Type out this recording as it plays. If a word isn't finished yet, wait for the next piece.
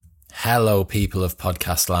Hello, people of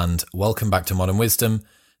podcast land. Welcome back to Modern Wisdom.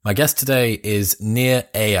 My guest today is Nir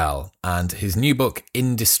Eyal, and his new book,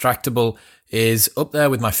 Indistractable, is up there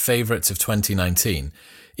with my favourites of 2019.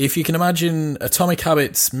 If you can imagine Atomic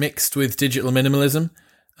Habits mixed with digital minimalism,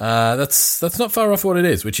 that's not far off what it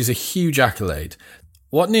is, which is a huge accolade.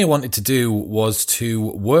 What Nir wanted to do was to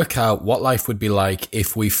work out what life would be like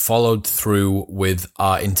if we followed through with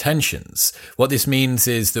our intentions. What this means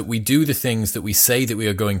is that we do the things that we say that we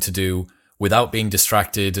are going to do without being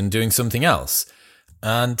distracted and doing something else.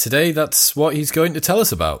 And today, that's what he's going to tell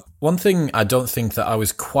us about. One thing I don't think that I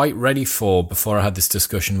was quite ready for before I had this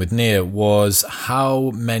discussion with Nir was how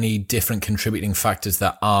many different contributing factors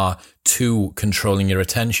there are to controlling your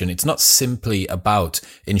attention. It's not simply about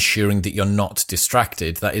ensuring that you're not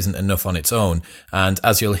distracted. That isn't enough on its own. And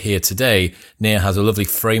as you'll hear today, Nir has a lovely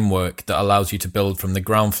framework that allows you to build from the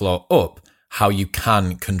ground floor up how you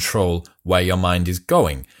can control where your mind is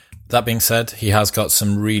going. That being said, he has got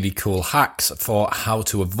some really cool hacks for how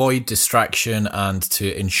to avoid distraction and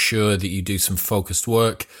to ensure that you do some focused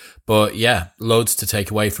work. But yeah, loads to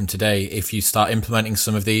take away from today if you start implementing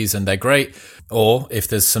some of these and they're great, or if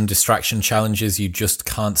there's some distraction challenges you just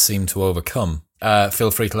can't seem to overcome.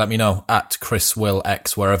 Feel free to let me know at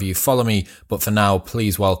ChrisWillX wherever you follow me. But for now,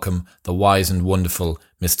 please welcome the wise and wonderful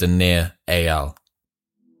Mr. Nir Eyal.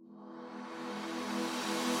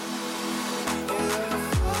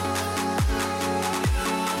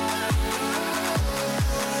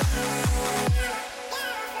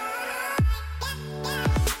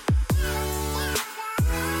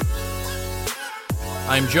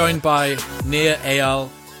 I'm joined by Nir Eyal,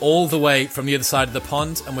 all the way from the other side of the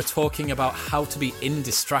pond, and we're talking about how to be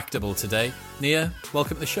indistractable today. Nir,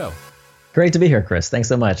 welcome to the show. Great to be here, Chris. Thanks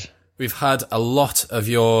so much. We've had a lot of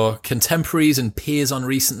your contemporaries and peers on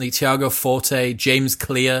recently. Tiago Forte, James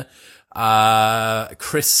Clear,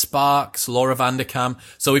 Chris Sparks, Laura Vanderkam.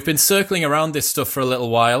 So we've been circling around this stuff for a little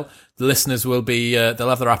while. The listeners will be, they'll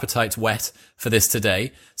have their appetites whet for this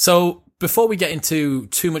today. So before we get into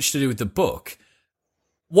too much to do with the book,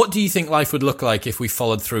 what do you think life would look like if we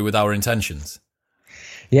followed through with our intentions?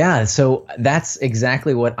 Yeah, so that's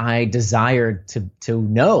exactly what I desired to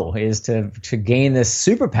know, is to gain this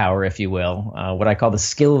superpower, if you will, what I call the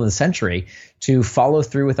skill of the century, to follow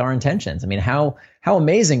through with our intentions. I mean, how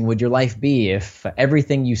amazing would your life be if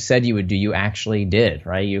everything you said you would do, you actually did,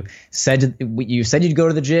 right? You said you'd go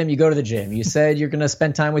to the gym, you go to the gym. You said you're going to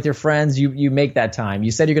spend time with your friends, you make that time.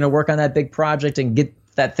 You said you're going to work on that big project and get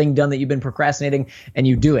that thing done that you've been procrastinating, and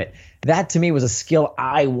you do it. That to me was a skill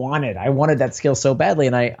I wanted. I wanted that skill so badly,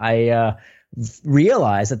 and I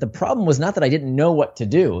realized that the problem was not that I didn't know what to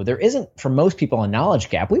do. There isn't, for most people, a knowledge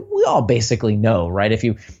gap. We all basically know, right? If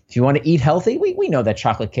you want to eat healthy, we know that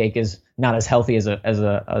chocolate cake is not as healthy as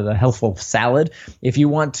a healthful salad. If you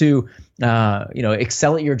want to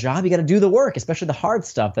excel at your job, you got to do the work, especially the hard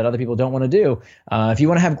stuff that other people don't want to do. If you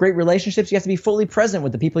want to have great relationships, you have to be fully present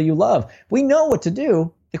with the people you love. We know what to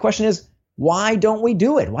do. The question is, why don't we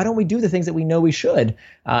do it? Why don't we do the things that we know we should?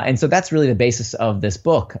 And so that's really the basis of this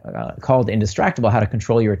book called Indistractable, How to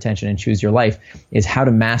Control Your Attention and Choose Your Life, is how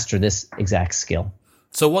to master this exact skill.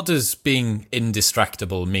 So what does being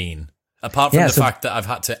indistractable mean? Apart from the fact that I've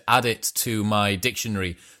had to add it to my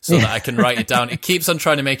dictionary so that I can write it down. It keeps on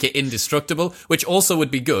trying to make it indestructible, which also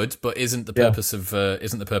would be good, but isn't the purpose of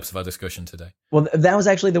our discussion today. Well, that was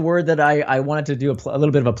actually the word that I wanted to do a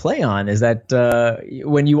little bit of a play on, is that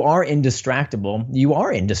when you are indistractable, you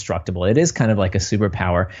are indestructible. It is kind of like a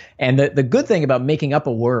superpower. And the good thing about making up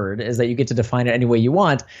a word is that you get to define it any way you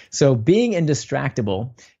want. So being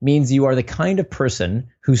indistractable means you are the kind of person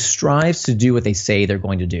who strives to do what they say they're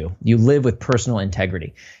going to do. You live with personal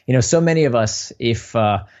integrity. You know, so many of us, if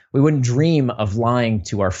we wouldn't dream of lying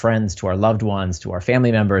to our friends, to our loved ones, to our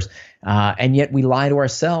family members, and yet we lie to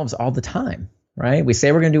ourselves all the time, right? We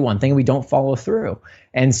say we're going to do one thing, we don't follow through.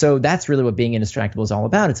 And so that's really what being indistractable is all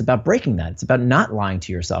about. It's about breaking that. It's about not lying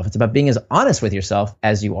to yourself. It's about being as honest with yourself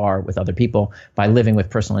as you are with other people by living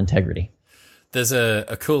with personal integrity. There's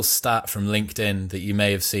a cool stat from LinkedIn that you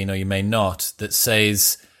may have seen or you may not that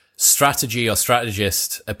says strategy or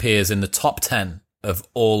strategist appears in the top 10 of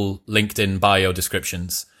all LinkedIn bio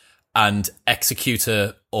descriptions, and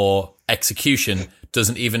executor or execution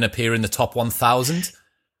doesn't even appear in the top 1,000.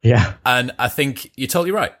 Yeah. And I think you're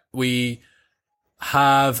totally right. We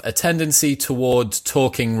have a tendency towards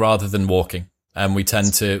talking rather than walking. And we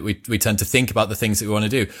tend to think about the things that we want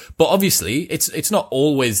to do. But obviously it's not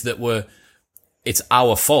always that it's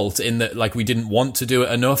our fault in that, like, we didn't want to do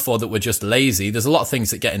it enough or that we're just lazy. There's a lot of things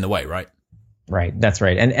that get in the way, right? Right. That's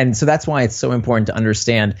right. And so that's why it's so important to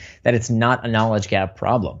understand that it's not a knowledge gap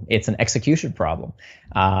problem. It's an execution problem.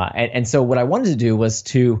 And so what I wanted to do was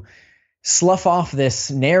to slough off this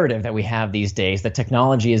narrative that we have these days that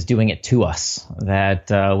technology is doing it to us,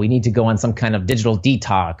 that we need to go on some kind of digital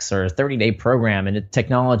detox or 30-day program, and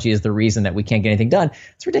technology is the reason that we can't get anything done.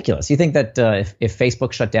 It's ridiculous. You think that if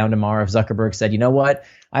Facebook shut down tomorrow, if Zuckerberg said, you know what,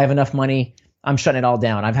 I have enough money, I'm shutting it all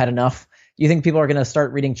down, I've had enough, you think people are going to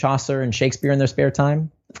start reading Chaucer and Shakespeare in their spare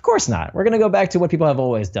time? Of course not. We're going to go back to what people have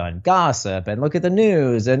always done, gossip and look at the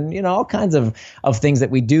news and, all kinds of things that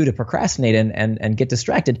we do to procrastinate and get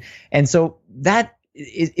distracted. And so that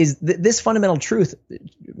is this fundamental truth.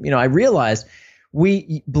 I realized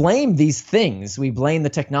we blame these things. We blame the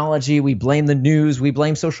technology. We blame the news. We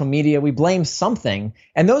blame social media. We blame something.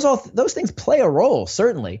 And those things play a role,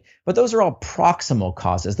 certainly, but those are all proximal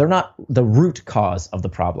causes. They're not the root cause of the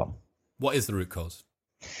problem. What is the root cause?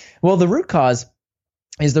 Well, the root cause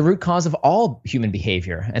is the root cause of all human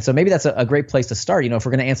behavior. And so maybe that's a great place to start. If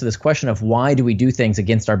we're going to answer this question of why do we do things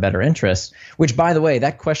against our better interests, which, by the way,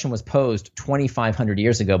 that question was posed 2,500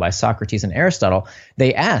 years ago by Socrates and Aristotle.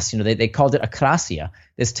 They asked, they called it akrasia,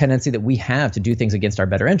 this tendency that we have to do things against our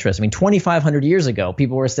better interests. 2,500 years ago,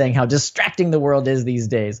 people were saying how distracting the world is these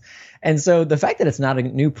days. And so the fact that it's not a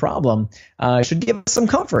new problem should give us some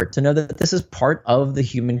comfort to know that this is part of the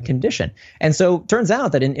human condition. And so it turns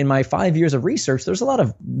out that in my 5 years of research, there's a lot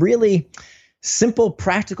of really simple,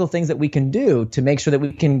 practical things that we can do to make sure that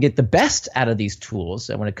we can get the best out of these tools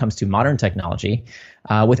when it comes to modern technology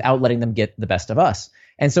without letting them get the best of us.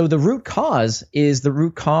 And so the root cause is the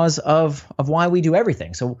root cause of why we do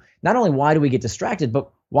everything. So not only why do we get distracted, but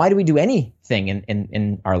why do we do anything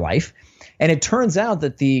in our life? And it turns out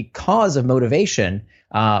that the cause of motivation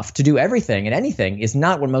to do everything and anything is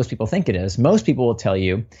not what most people think it is. Most people will tell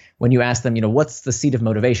you when you ask them, what's the seat of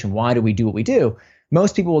motivation? Why do we do what we do?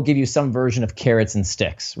 Most people will give you some version of carrots and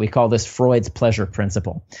sticks. We call this Freud's pleasure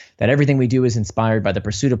principle, that everything we do is inspired by the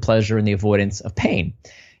pursuit of pleasure and the avoidance of pain.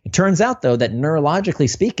 It turns out, though, that neurologically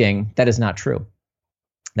speaking, that is not true.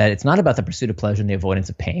 That it's not about the pursuit of pleasure and the avoidance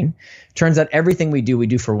of pain. It turns out everything we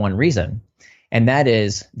do for one reason, and that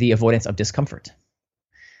is the avoidance of discomfort.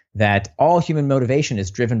 That all human motivation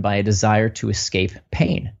is driven by a desire to escape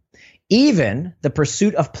pain. Even the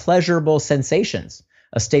pursuit of pleasurable sensations,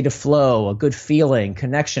 a state of flow, a good feeling,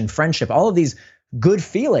 connection, friendship, all of these good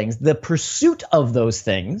feelings, the pursuit of those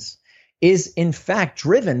things is in fact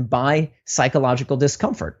driven by psychological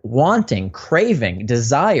discomfort, wanting, craving,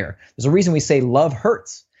 desire. There's a reason we say love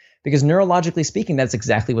hurts, because neurologically speaking, that's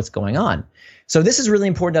exactly what's going on. So this is really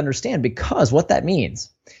important to understand, because what that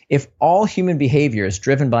means, if all human behavior is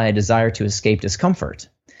driven by a desire to escape discomfort,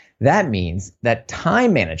 that means that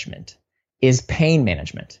time management is pain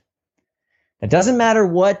management. It doesn't matter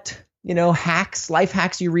what life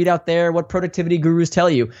hacks you read out there, what productivity gurus tell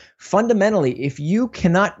you. Fundamentally, if you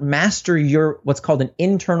cannot master your what's called an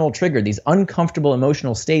internal trigger, these uncomfortable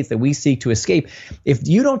emotional states that we seek to escape, if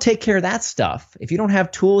you don't take care of that stuff, if you don't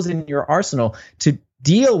have tools in your arsenal to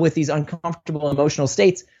deal with these uncomfortable emotional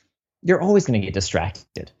states, you're always going to get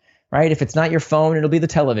distracted. Right? If it's not your phone, it'll be the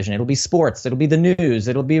television, it'll be sports, it'll be the news,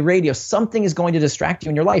 it'll be radio. Something is going to distract you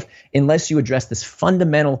in your life unless you address this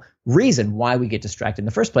fundamental reason why we get distracted in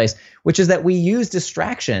the first place, which is that we use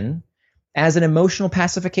distraction as an emotional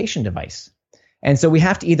pacification device. And so we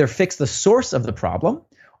have to either fix the source of the problem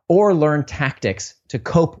or learn tactics to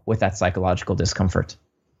cope with that psychological discomfort.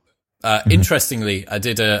 Interestingly, I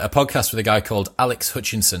did a podcast with a guy called Alex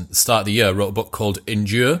Hutchinson at the start of the year, wrote a book called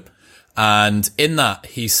Endure. And in that,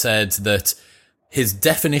 he said that his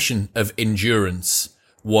definition of endurance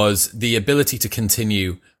was the ability to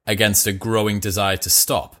continue against a growing desire to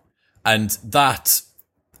stop. And that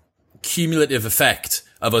cumulative effect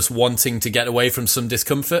of us wanting to get away from some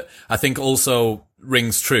discomfort, I think also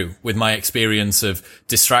rings true with my experience of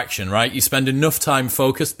distraction, right? You spend enough time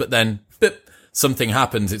focused, but then something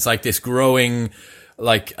happens. It's like this growing,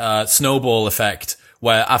 snowball effect,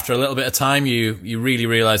 where after a little bit of time, you really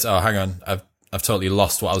realize, oh, hang on, I've totally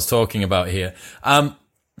lost what I was talking about here.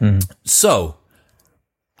 So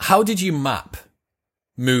how did you map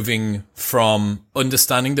moving from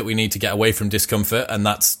understanding that we need to get away from discomfort, and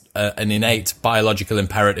that's an innate biological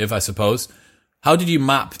imperative, I suppose? How did you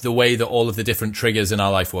map the way that all of the different triggers in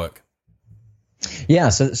our life work? Yeah,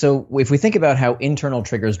 so if we think about how internal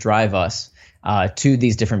triggers drive us to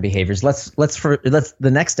these different behaviors,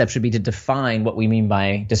 the next step should be to define what we mean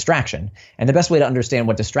by distraction. And the best way to understand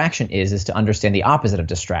what distraction is to understand the opposite of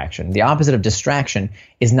distraction. The opposite of distraction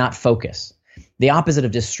is not focus. The opposite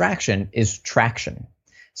of distraction is traction.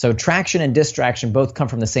 So traction and distraction both come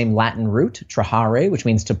from the same Latin root, trahare, which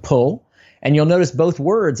means to pull. And you'll notice both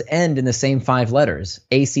words end in the same 5 letters,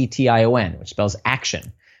 ACTION, which spells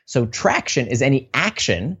action. So traction is any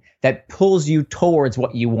action that pulls you towards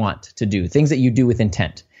what you want to do, things that you do with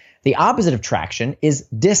intent. The opposite of traction is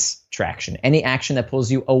distraction, any action that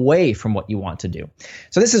pulls you away from what you want to do.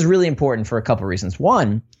 So this is really important for a couple of reasons.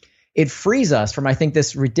 One, it frees us from, I think,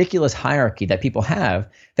 this ridiculous hierarchy that people have,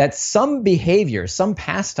 that some behaviors, some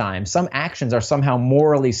pastimes, some actions are somehow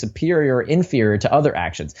morally superior or inferior to other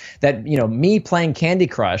actions. That, me playing Candy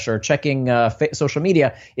Crush or checking social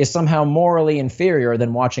media is somehow morally inferior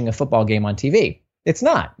than watching a football game on TV. It's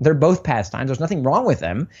not. They're both pastimes. There's nothing wrong with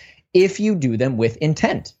them if you do them with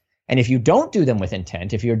intent. And if you don't do them with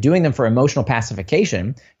intent, if you're doing them for emotional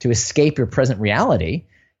pacification to escape your present reality,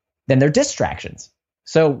 then they're distractions.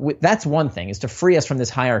 So that's one thing, is to free us from this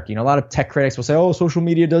hierarchy. A lot of tech critics will say, oh, social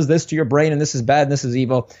media does this to your brain and this is bad and this is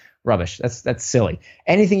evil. Rubbish. That's silly.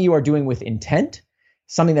 Anything you are doing with intent,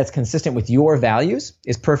 something that's consistent with your values,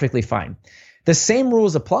 is perfectly fine. The same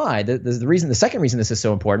rules apply. The second reason this is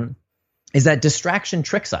so important is that distraction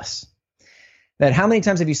tricks us. That how many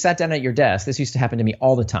times have you sat down at your desk? This used to happen to me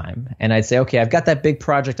all the time. And I'd say, okay, I've got that big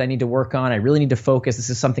project I need to work on. I really need to focus. This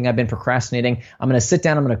is something I've been procrastinating. I'm going to sit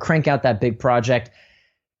down. I'm going to crank out that big project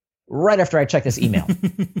right after I check this email,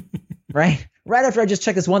 right? Right after I just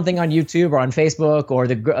check this one thing on YouTube or on Facebook or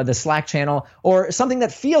the Slack channel or something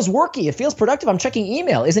that feels worky. It feels productive. I'm checking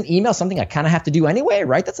email. Isn't email something I kind of have to do anyway,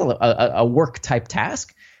 right? That's a work type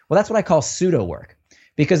task. Well, that's what I call pseudo work.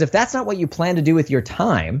 Because if that's not what you plan to do with your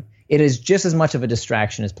time, it is just as much of a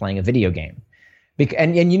distraction as playing a video game.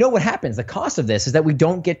 And you know what happens? The cost of this is that we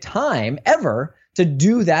don't get time ever to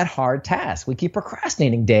do that hard task. We keep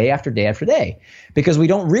procrastinating day after day after day because we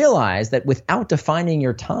don't realize that without defining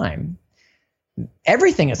your time,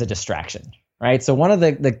 everything is a distraction, right? So one of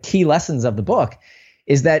the key lessons of the book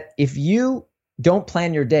is that if you don't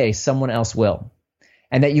plan your day, someone else will.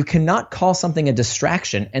 And that you cannot call something a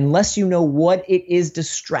distraction unless you know what it is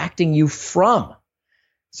distracting you from.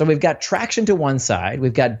 So we've got traction to one side,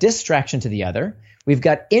 we've got distraction to the other, we've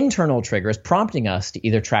got internal triggers prompting us to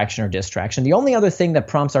either traction or distraction. The only other thing that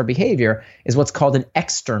prompts our behavior is what's called an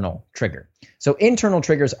external trigger. So internal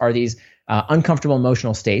triggers are these uncomfortable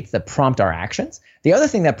emotional states that prompt our actions. The other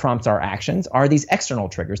thing that prompts our actions are these external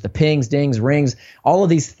triggers, the pings, dings, rings, all of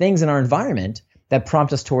these things in our environment that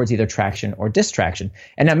prompt us towards either traction or distraction.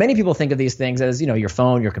 And now many people think of these things as, your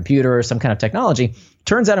phone, your computer, some kind of technology.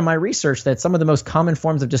 Turns out in my research that some of the most common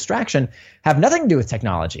forms of distraction have nothing to do with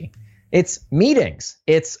technology. It's meetings.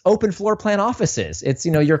 It's open floor plan offices. It's,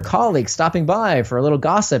 your colleagues stopping by for a little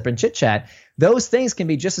gossip and chit chat. Those things can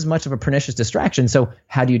be just as much of a pernicious distraction. So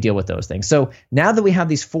how do you deal with those things? So now that we have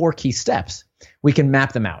these 4 key steps, we can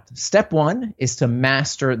map them out. Step 1 is to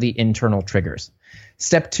master the internal triggers.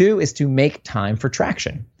 Step 2 is to make time for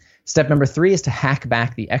traction. Step number 3 is to hack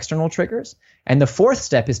back the external triggers. And the 4th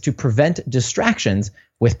step is to prevent distractions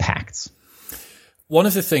with pacts. One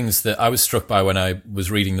of the things that I was struck by when I was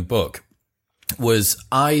reading the book was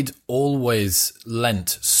I'd always lent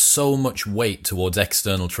so much weight towards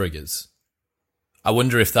external triggers. I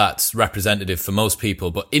wonder if that's representative for most people,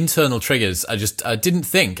 but internal triggers, I didn't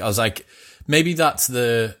think. I was like, maybe that's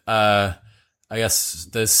the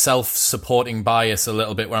self-supporting bias a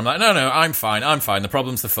little bit where I'm like, no, I'm fine. The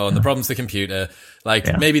problem's the phone. The problem's the computer.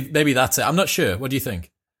 Maybe that's it. I'm not sure. What do you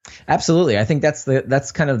think? Absolutely. I think that's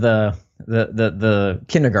kind of the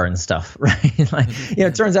kindergarten stuff, right?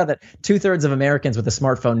 It turns out that 2/3 of Americans with a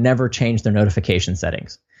smartphone never change their notification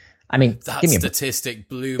settings. I mean, that statistic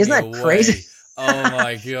blew me away. Isn't that crazy? Oh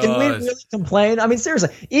my God. Can we really complain? I mean, seriously,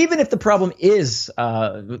 even if the problem is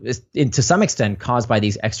to some extent caused by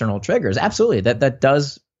these external triggers, absolutely, that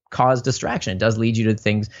does cause distraction. It does lead you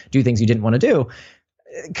to do things you didn't want to do.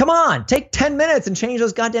 Come on, take 10 minutes and change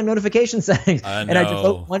those goddamn notification settings. And I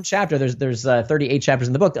devote one chapter. There's 38 chapters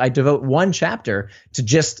in the book. I devote one chapter to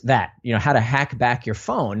just that, how to hack back your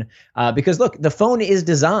phone. Because look, the phone is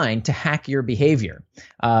designed to hack your behavior.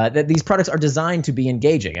 That these products are designed to be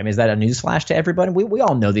engaging. I mean, is that a newsflash to everybody? We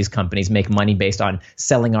all know these companies make money based on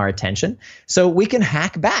selling our attention. So we can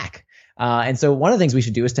hack back. And so one of the things we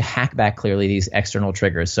should do is to hack back clearly these external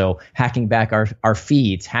triggers. So hacking back our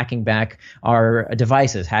feeds, hacking back our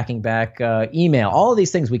devices, hacking back email, all of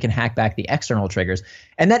these things we can hack back the external triggers.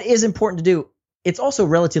 And that is important to do. It's also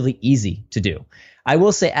relatively easy to do. I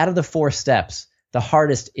will say out of the 4 steps, the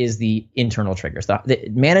hardest is the internal triggers. The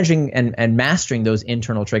managing and mastering those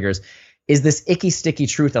internal triggers is this icky, sticky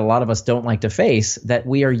truth that a lot of us don't like to face, that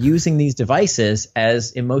we are using these devices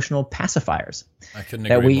as emotional pacifiers. I couldn't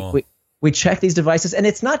agree more. We check these devices, and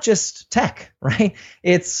it's not just tech, right?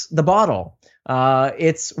 It's the bottle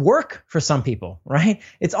It's work for some people, right?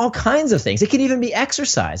 It's all kinds of things. It can even be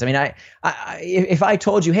exercise. I mean, if I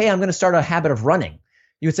told you, hey, I'm going to start a habit of running,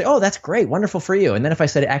 you would say, oh, that's great. Wonderful for you. And then if I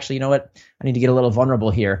said, actually, you know what? I need to get a little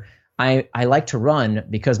vulnerable here. I like to run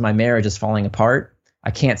because my marriage is falling apart. I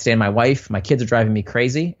can't stand my wife. My kids are driving me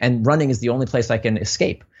crazy. And running is the only place I can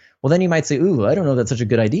escape. Well, then you might say, ooh, I don't know if that's such a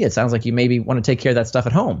good idea. It sounds like you maybe want to take care of that stuff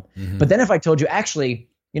at home. Mm-hmm. But then if I told you, actually,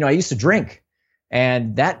 I used to drink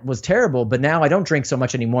and that was terrible, but now I don't drink so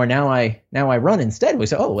much anymore. Now I run instead. We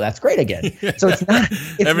say, oh, well, that's great again. So it's not.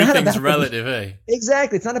 Everything's relative, eh?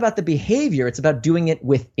 Exactly. It's not about the behavior. It's about doing it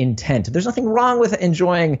with intent. There's nothing wrong with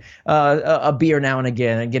enjoying a beer now and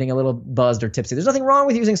again and getting a little buzzed or tipsy. There's nothing wrong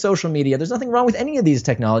with using social media. There's nothing wrong with any of these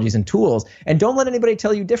technologies and tools. And don't let anybody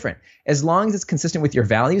tell you different. As long as it's consistent with your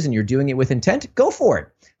values and you're doing it with intent, go for it.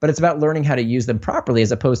 But it's about learning how to use them properly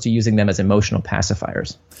as opposed to using them as emotional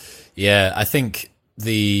pacifiers. Yeah, I think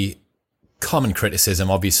the common criticism,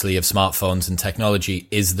 obviously, of smartphones and technology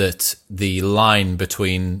is that the line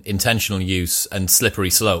between intentional use and slippery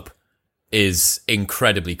slope is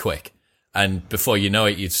incredibly quick. And before you know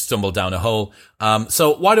it, you've stumbled down a hole.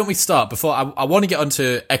 So why don't we start? Before I want to get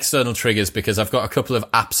onto external triggers because I've got a couple of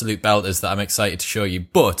absolute belters that I'm excited to show you.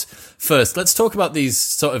 But first, let's talk about these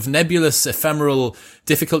sort of nebulous, ephemeral,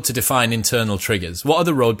 difficult to define internal triggers. What are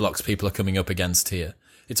the roadblocks people are coming up against here?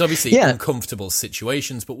 It's obviously uncomfortable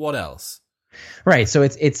situations, but what else? Right. So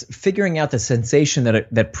it's figuring out the sensation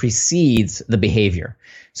that precedes the behavior.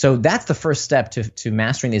 So that's the first step to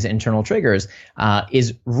mastering these internal triggers,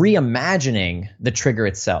 is reimagining the trigger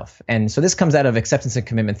itself. And so this comes out of acceptance and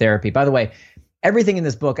commitment therapy. By the way, everything in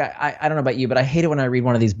this book, I don't know about you, but I hate it when I read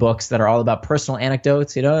one of these books that are all about personal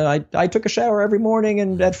anecdotes. I took a shower every morning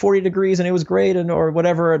and at 40 degrees and it was great or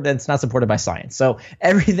whatever. And it's not supported by science. So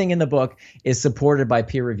everything in the book is supported by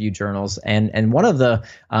peer-reviewed journals. And one of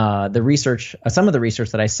the research, some of the research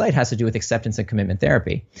that I cite has to do with acceptance and commitment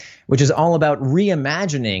therapy, which is all about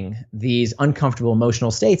reimagining these uncomfortable emotional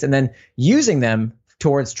states and then using them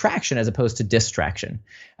towards traction as opposed to distraction.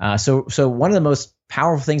 So one of the most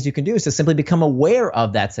powerful things you can do is to simply become aware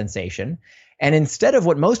of that sensation. And instead of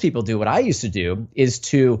what most people do, what I used to do is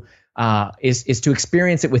to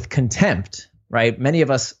experience it with contempt, right? Many of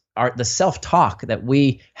us the self-talk that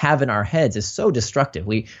we have in our heads is so destructive.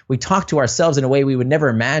 We talk to ourselves in a way we would never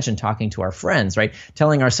imagine talking to our friends, right?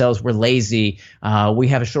 Telling ourselves we're lazy, we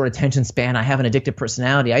have a short attention span, I have an addictive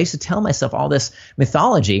personality. I used to tell myself all this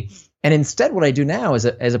mythology. And instead, what I do now is,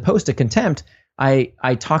 as opposed to contempt,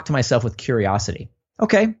 I talk to myself with curiosity.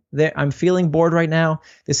 Okay, I'm feeling bored right now.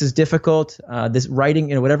 This is difficult. This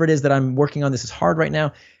writing, whatever it is that I'm working on, this is hard right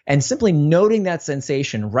now. And simply noting that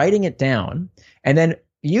sensation, writing it down, and then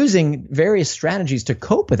using various strategies to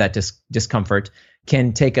cope with that discomfort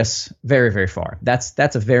can take us very, very far. That's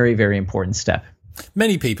a very, very important step.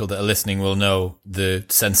 Many people that are listening will know the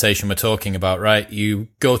sensation we're talking about, right? You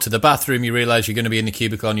go to the bathroom, you realize you're going to be in the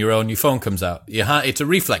cubicle on your own, your phone comes out. It's a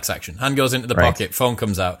reflex action. Hand goes into the pocket, phone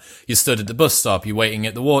comes out. You stood at the bus stop, you're waiting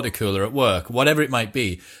at the water cooler at work, whatever it might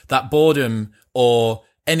be. That boredom or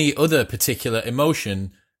any other particular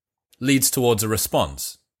emotion leads towards a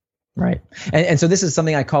response. Right. And so this is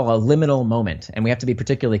something I call a liminal moment, and we have to be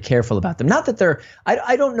particularly careful about them. Not that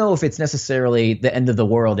I don't know if it's necessarily the end of the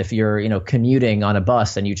world if you're, commuting on a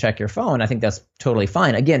bus and you check your phone. I think that's totally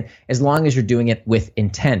fine. Again, as long as you're doing it with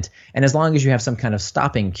intent and as long as you have some kind of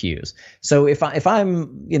stopping cues. So if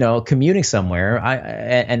I'm, commuting somewhere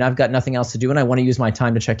and I've got nothing else to do and I want to use my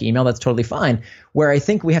time to check email, that's totally fine. Where I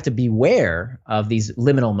think we have to beware of these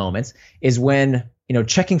liminal moments is when,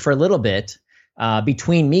 checking for a little bit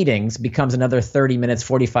between meetings becomes another 30 minutes,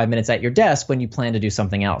 45 minutes at your desk when you plan to do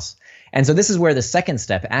something else. And so this is where the second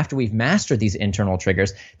step, after we've mastered these internal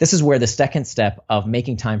triggers, this is where the second step of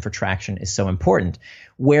making time for traction is so important.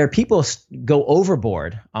 Where people go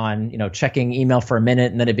overboard on, checking email for a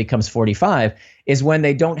minute and then it becomes 45 is when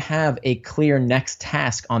they don't have a clear next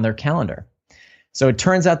task on their calendar. So it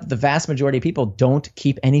turns out that the vast majority of people don't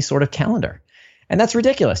keep any sort of calendar. And that's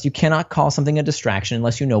ridiculous. You cannot call something a distraction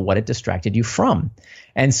unless you know what it distracted you from.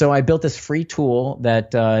 And so I built this free tool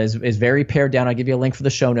that is very pared down. I'll give you a link for the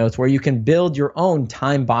show notes where you can build your own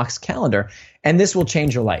time box calendar. And this will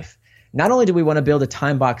change your life. Not only do we want to build a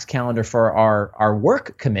time box calendar for our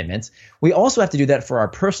work commitments, we also have to do that for our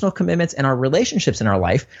personal commitments and our relationships in our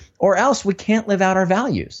life, or else we can't live out our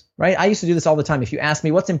values, right? I used to do this all the time. If you ask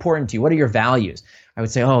me, what's important to you? What are your values? I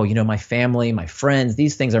would say, my family, my friends,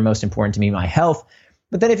 these things are most important to me, my health.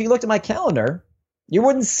 But then if you looked at my calendar, you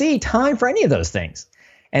wouldn't see time for any of those things.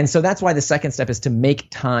 And so that's why the second step is to make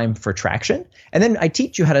time for traction. And then I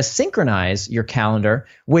teach you how to synchronize your calendar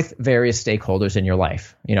with various stakeholders in your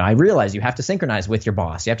life. I realize you have to synchronize with your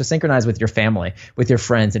boss. You have to synchronize with your family, with your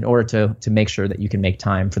friends in order to make sure that you can make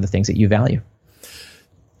time for the things that you value.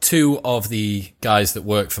 2 of the guys that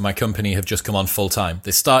work for my company have just come on full time.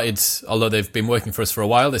 They started, although they've been working for us for a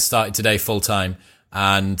while, they started today full time.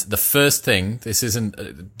 And the first thing,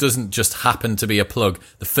 doesn't just happen to be a plug.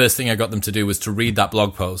 The first thing I got them to do was to read that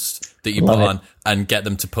blog post that you put on and get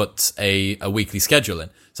them to put a weekly schedule in.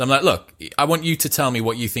 So I'm like, look, I want you to tell me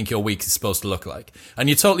what you think your week is supposed to look like. And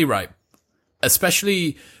you're totally right.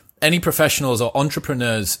 Especially any professionals or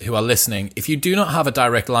entrepreneurs who are listening, if you do not have a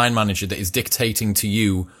direct line manager that is dictating to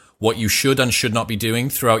you what you should and should not be doing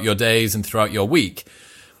throughout your days and throughout your week,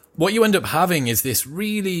 what you end up having is this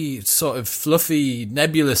really sort of fluffy,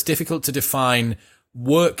 nebulous, difficult to define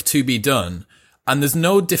work to be done. And there's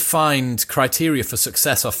no defined criteria for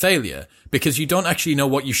success or failure because you don't actually know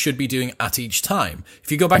what you should be doing at each time.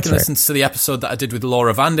 If you go back and listen to the episode that I did with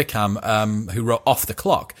Laura Vanderkam, who wrote Off the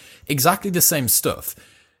Clock, exactly the same stuff.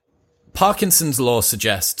 Parkinson's law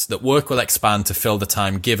suggests that work will expand to fill the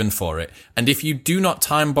time given for it. And if you do not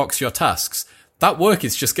time box your tasks, that work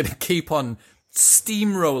is just going to keep on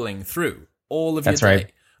steamrolling through all of your day.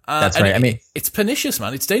 Right. That's right. I mean, it's pernicious,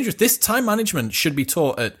 man. It's dangerous. This time management should be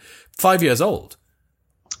taught at 5 years old.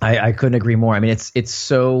 I couldn't agree more. I mean, it's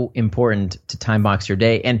so important to time box your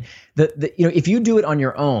day. And if you do it on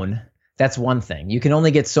your own, that's one thing. You can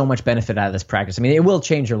only get so much benefit out of this practice. I mean, it will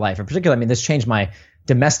change your life. In particular, I mean, this changed my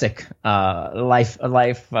domestic life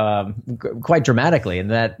quite dramatically, in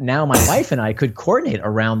that now my wife and I could coordinate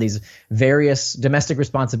around these various domestic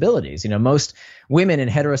responsibilities. Most women in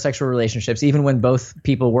heterosexual relationships, even when both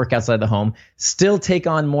people work outside the home, still take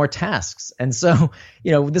on more tasks. And so,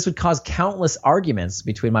 this would cause countless arguments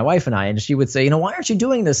between my wife and I. And she would say, why aren't you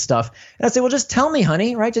doing this stuff? And I'd say, well, just tell me,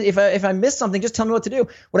 honey, right? If I miss something, just tell me what to do.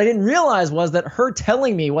 What I didn't realize was that her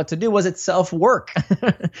telling me what to do was itself work.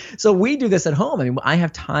 So we do this at home. I mean, I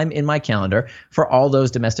have time in my calendar for all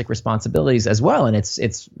those domestic responsibilities as well. And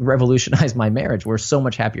it's revolutionized my marriage. We're so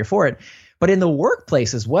much happier for it. But in the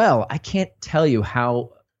workplace as well, I can't tell you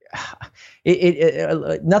how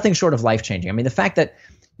nothing short of life-changing. I mean, the fact that,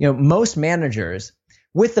 most managers,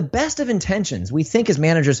 with the best of intentions, we think as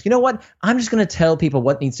managers, you know what, I'm just going to tell people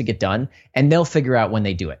what needs to get done and they'll figure out when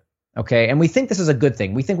they do it. Okay. And we think this is a good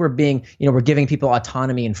thing. We think we're giving people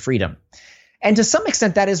autonomy and freedom. And to some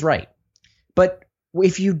extent, that is right. But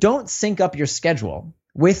if you don't sync up your schedule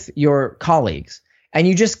with your colleagues and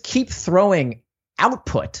you just keep throwing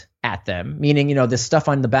output at them, meaning, this stuff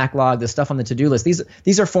on the backlog, the stuff on the to-do list,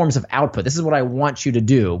 these are forms of output. This is what I want you to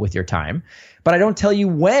do with your time. But I don't tell you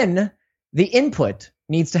when the input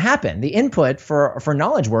needs to happen. The input for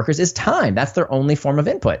knowledge workers is time. That's their only form of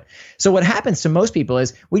input. So what happens to most people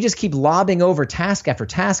is we just keep lobbing over task after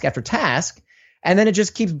task after task, and then it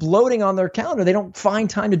just keeps bloating on their calendar. They don't find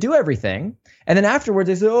time to do everything. And then afterwards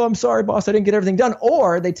they say, oh, I'm sorry, boss, I didn't get everything done.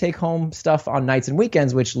 Or they take home stuff on nights and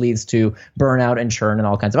weekends, which leads to burnout and churn and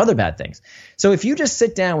all kinds of other bad things. So if you just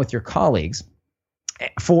sit down with your colleagues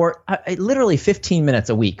for literally 15 minutes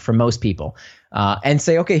a week for most people, and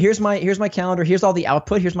say, okay, here's my calendar, here's all the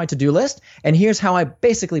output, here's my to-do list, and here's how I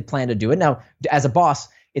basically plan to do it. Now, as a boss,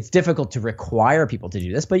 it's difficult to require people to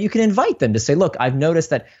do this, but you can invite them to say, look, I've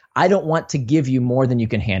noticed that I don't want to give you more than you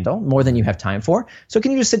can handle, more than you have time for. So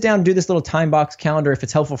can you just sit down and do this little time box calendar if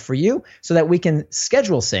it's helpful for you, so that we can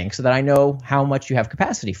schedule sync so that I know how much you have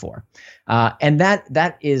capacity for. And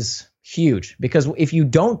that is huge, because if you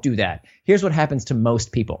don't do that, here's what happens to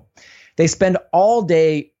most people. They spend all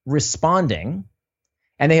day responding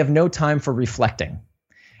and they have no time for reflecting.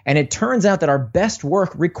 And it turns out that our best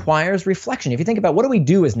work requires reflection. If you think about what do we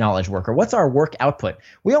do as knowledge worker, what's our work output?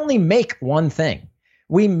 We only make one thing.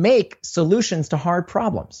 We make solutions to hard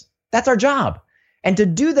problems. That's our job. And to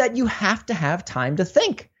do that, you have to have time to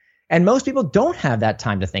think. And most people don't have that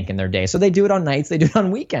time to think in their day. So they do it on nights, they do it on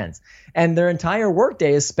weekends. And their entire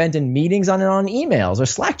workday is spent in meetings on emails or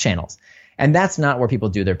Slack channels. And that's not where people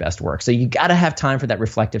do their best work. So you got to have time for that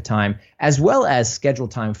reflective time, as well as scheduled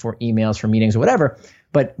time for emails, for meetings, or whatever.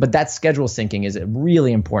 But that schedule syncing is a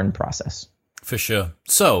really important process. For sure.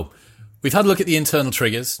 So we've had a look at the internal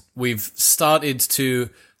triggers. We've started to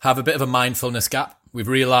have a bit of a mindfulness gap. We've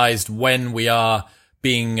realized when we are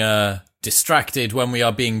being distracted, when we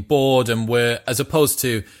are being bored, and we're, as opposed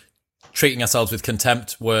to treating ourselves with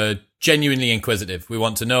contempt, we're genuinely inquisitive. We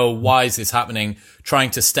want to know, why is this happening? Trying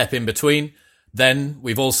to step in between. Then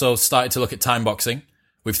we've also started to look at time boxing.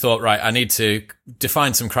 We've thought, right, I need to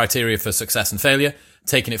define some criteria for success and failure,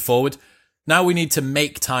 taking it forward. Now we need to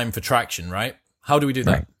make time for traction, right? How do we do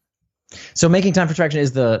that? Right. So making time for distraction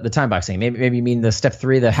is the time boxing. Maybe you mean the step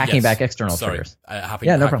 3, the hacking back external triggers.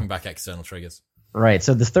 Hacking back external triggers. Right.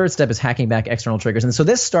 So the third step is hacking back external triggers. And so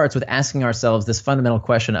this starts with asking ourselves this fundamental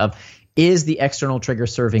question of, is the external trigger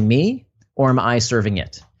serving me or am I serving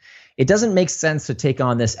it? It doesn't make sense to take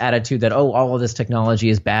on this attitude that, oh, all of this technology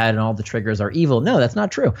is bad and all the triggers are evil. No, that's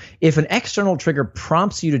not true. If an external trigger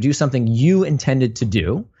prompts you to do something you intended to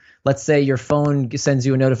do, let's say your phone sends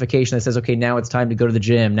you a notification that says, okay, now it's time to go to the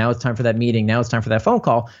gym. Now it's time for that meeting. Now it's time for that phone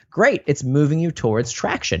call. Great. It's moving you towards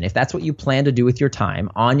traction. If that's what you plan to do with your time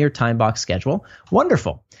on your time box schedule,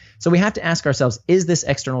 wonderful. So we have to ask ourselves, is this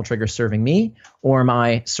external trigger serving me or am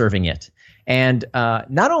I serving it? And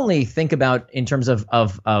not only think about in terms of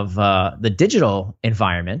the digital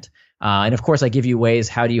environment, and of course I give you ways,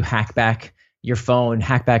 how do you hack back your phone,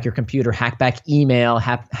 hack back your computer, hack back email,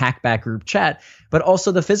 hack back group chat, but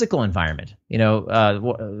also the physical environment.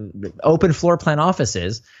 Open floor plan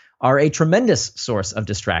offices are a tremendous source of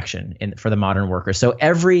distraction for the modern worker. So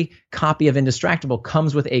every copy of Indistractable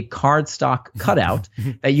comes with a cardstock cutout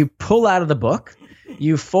that you pull out of the book,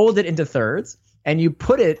 you fold it into thirds, and you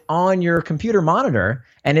put it on your computer monitor,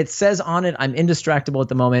 and it says on it, I'm indistractable at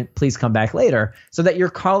the moment, please come back later, so that your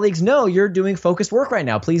colleagues know you're doing focused work right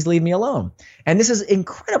now, please leave me alone. And this is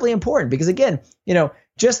incredibly important because, again,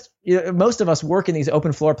 most of us work in these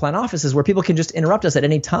open floor plan offices where people can just interrupt us at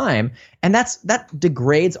any time, and that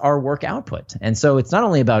degrades our work output. And so it's not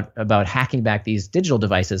only about hacking back these digital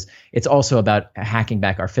devices, it's also about hacking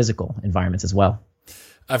back our physical environments as well.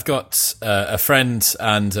 I've got a friend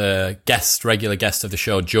and a regular guest of the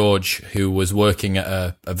show, George, who was working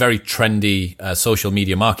at a very trendy social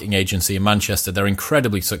media marketing agency in Manchester. They're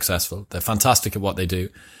incredibly successful. They're fantastic at what they do.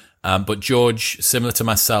 But George, similar to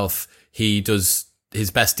myself, he does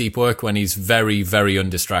his best deep work when he's very, very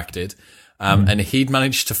undistracted. And he'd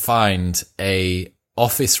managed to find an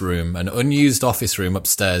unused office room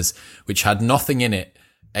upstairs, which had nothing in it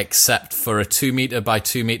except for a 2 meter by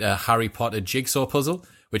 2 meter Harry Potter jigsaw puzzle,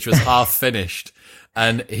 which was half finished.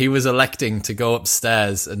 And he was electing to go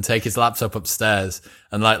upstairs and take his laptop upstairs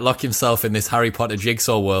and lock himself in this Harry Potter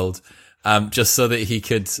jigsaw world, just so that he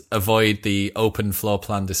could avoid the open floor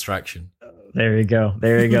plan distraction. There you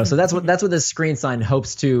go. So that's what this screen sign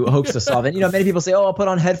hopes to solve. And many people say, "Oh, I'll put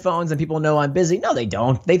on headphones and people know I'm busy." No, they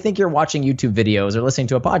don't. They think you're watching YouTube videos or listening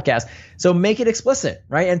to a podcast. So make it explicit,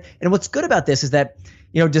 right? And what's good about this is that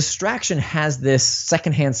distraction has this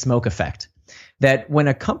secondhand smoke effect. That when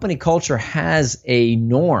a company culture has a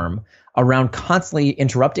norm around constantly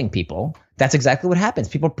interrupting people, that's exactly what happens.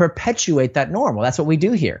 People perpetuate that norm. Well, that's what we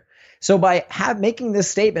do here. So by making this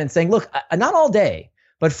statement and saying, look, not all day,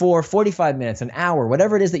 but for 45 minutes, an hour,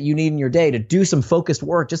 whatever it is that you need in your day to do some focused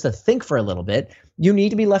work, just to think for a little bit, you need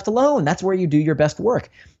to be left alone. That's where you do your best work.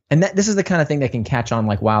 And this is the kind of thing that can catch on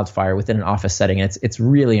like wildfire within an office setting. And it's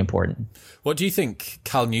really important. What do you think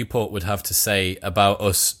Cal Newport would have to say about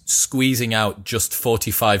us squeezing out just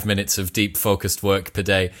 45 minutes of deep focused work per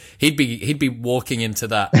day? He'd be walking into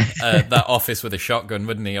that that office with a shotgun,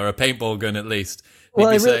 wouldn't he, or a paintball gun at least? Well,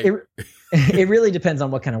 it really depends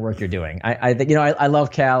on what kind of work you're doing. I think I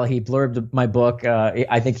love Cal. He blurbed my book.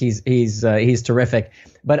 I think he's terrific.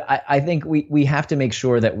 But I think we have to make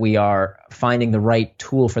sure that we are finding the right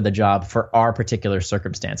tool for the job for our particular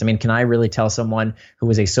circumstance. I mean, can I really tell someone who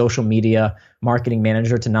is a social media marketing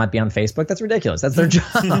manager to not be on Facebook? That's ridiculous. That's their job.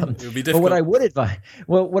 It would be difficult. But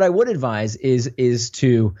what I would advise is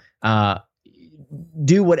to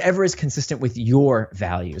do whatever is consistent with your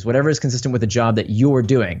values, whatever is consistent with the job that you're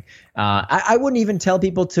doing. I wouldn't even tell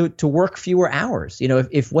people to work fewer hours.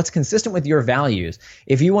 If what's consistent with your values,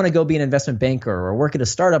 if you want to go be an investment banker or work at a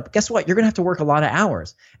startup, guess what? You're going to have to work a lot of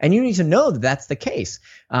hours, and you need to know that that's the case.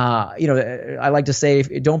 I like to say,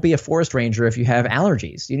 don't be a forest ranger if you have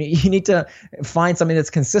allergies. You need to find something that's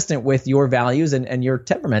consistent with your values and your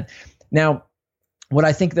temperament. Now, what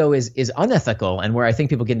I think, though, is unethical, and where I think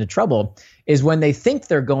people get into trouble, is when they think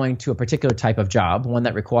they're going to a particular type of job, one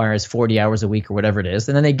that requires 40 hours a week or whatever it is,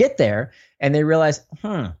 and then they get there and they realize,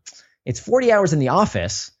 it's 40 hours in the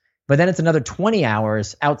office, but then it's another 20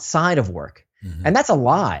 hours outside of work. Mm-hmm. And that's a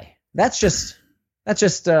lie. That's just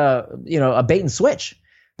a bait and switch.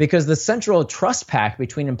 Because the central trust pact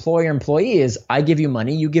between employer and employee is, I give you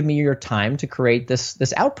money, you give me your time to create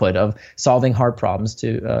this output of solving hard problems,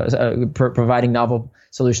 to providing novel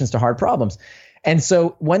solutions to hard problems. And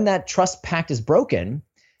so when that trust pact is broken,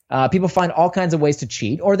 people find all kinds of ways to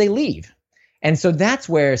cheat, or they leave. And so that's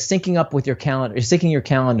where syncing your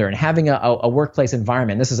calendar and having a workplace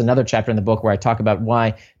environment. This is another chapter in the book where I talk about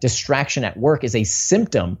why distraction at work is a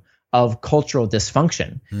symptom of cultural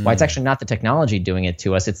dysfunction. Why it's actually not the technology doing it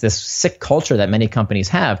to us. It's this sick culture that many companies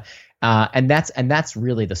have. And that's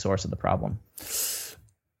really the source of the problem.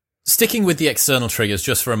 Sticking with the external triggers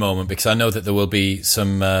just for a moment, because I know that there will be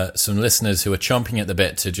some listeners who are chomping at the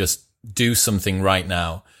bit to just do something right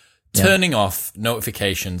now. Yeah. Turning off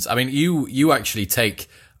notifications. I mean, you actually take,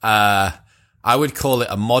 I would call it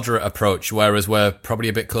a moderate approach, whereas we're probably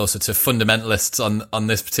a bit closer to fundamentalists on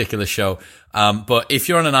this particular show. But if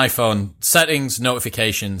you're on an iPhone, settings,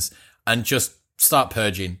 notifications, and just start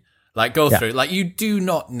purging, like go through, like you do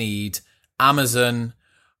not need Amazon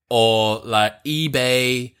or like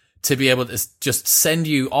eBay to be able to just send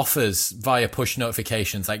you offers via push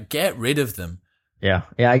notifications. Like get rid of them. Yeah.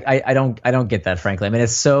 I don't get that, frankly. I mean,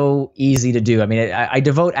 it's so easy to do. I mean, I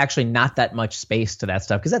devote actually not that much space to that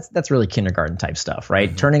stuff because that's really kindergarten type stuff, right?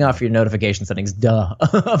 Mm-hmm. Turning off your notification settings, duh.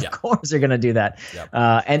 Of course you're going to do that. Yep.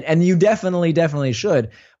 And you definitely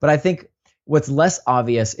should. But I think what's less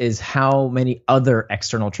obvious is how many other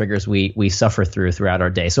external triggers we suffer throughout our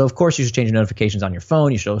day. So of course you should change your notifications on your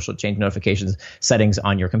phone. You should also change notifications settings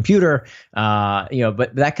on your computer. But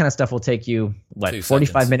that kind of stuff will take you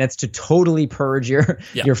 45 minutes to totally purge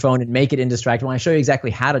your phone and make it indistractable. I show you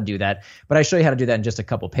exactly how to do that, but I show you how to do that in just a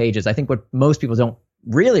couple pages. I think what most people don't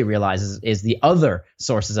really realizes is the other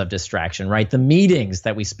sources of distraction, right? The meetings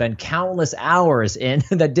that we spend countless hours in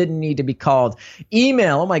that didn't need to be called.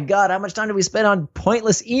 Email, oh my God, how much time did we spend on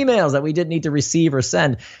pointless emails that we didn't need to receive or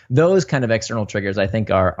send? Those kind of external triggers, I think,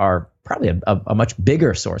 are probably a much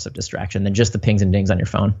bigger source of distraction than just the pings and dings on your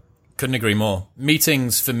phone. Couldn't agree more.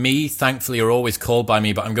 Meetings, for me, thankfully, are always called by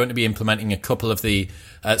me, but I'm going to be implementing a couple of the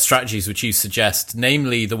strategies which you suggest,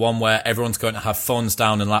 namely the one where everyone's going to have phones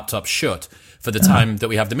down and laptops shut for the time that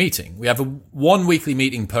we have the meeting. We have one weekly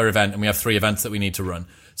meeting per event, and we have 3 events that we need to run.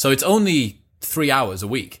 So it's only 3 hours a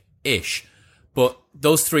week-ish. But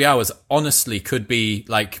those 3 hours, honestly, could be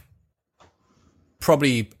like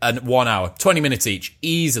probably 1 hour, 20 minutes each,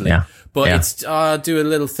 easily. Yeah. But it's, I do a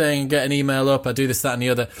little thing, get an email up, I do this, that, and the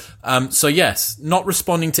other. So yes, not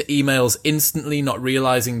responding to emails instantly, not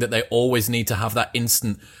realizing that they always need to have that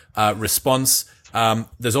instant response.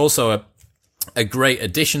 There's also a great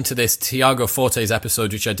addition to this. Tiago Forte's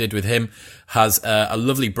episode, which I did with him, has a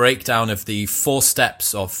lovely breakdown of the 4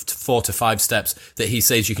 steps, or 4 to 5 steps that he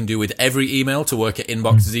says you can do with every email to work at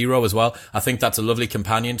inbox zero as well. I think that's a lovely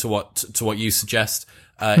companion to what you suggest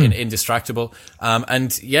in Indistractable.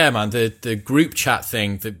 And yeah, man, the group chat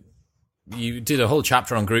thing, you did a whole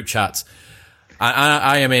chapter on group chats.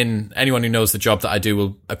 I am in, anyone who knows the job that I do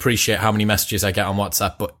will appreciate how many messages I get on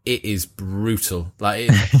WhatsApp, but it is brutal. Like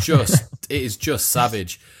it is just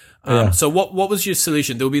savage. So what was your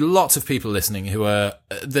solution? There will be lots of people listening who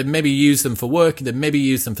that maybe use them for work, that maybe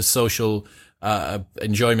use them for social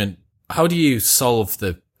enjoyment. How do you solve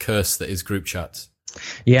the curse that is group chats?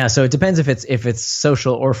 Yeah, so it depends if it's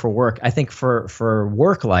social or for work. I think for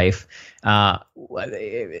work life,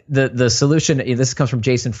 the solution, this comes from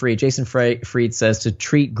Jason Fried. Jason Fried says to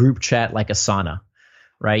treat group chat like a sauna,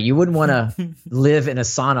 right? You wouldn't want to live in a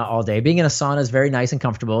sauna all day. Being in a sauna is very nice and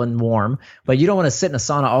comfortable and warm, but you don't want to sit in a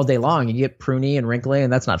sauna all day long. You get pruny and wrinkly,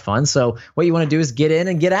 and that's not fun. So what you want to do is get in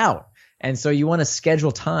and get out. And so you want to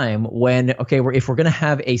schedule time when, if we're going to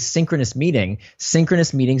have a synchronous meeting,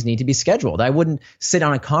 synchronous meetings need to be scheduled. I wouldn't sit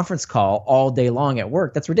on a conference call all day long at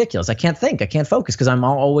work. That's ridiculous. I can't think. I can't focus because I'm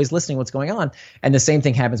always listening to what's going on. And the same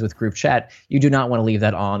thing happens with group chat. You do not want to leave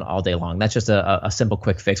that on all day long. That's just a simple,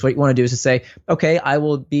 quick fix. What you want to do is to say, okay, I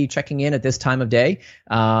will be checking in at this time of day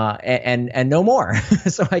and no more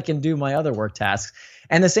so I can do my other work tasks.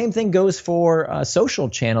 And the same thing goes for social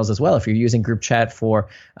channels as well. If you're using group chat for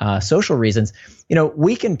social reasons,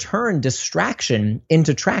 we can turn distraction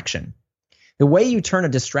into traction. The way you turn a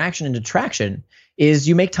distraction into traction is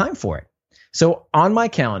you make time for it. So on my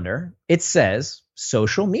calendar, it says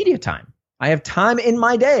social media time. I have time in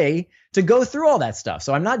my day to go through all that stuff.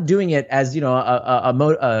 So I'm not doing it as,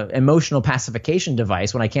 a emotional pacification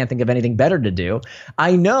device when I can't think of anything better to do.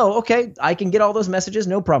 I know, okay, I can get all those messages,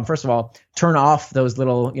 no problem. First of all, turn off those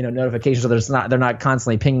little, notifications so they're not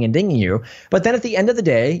constantly pinging and dinging you. But then at the end of the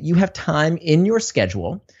day, you have time in your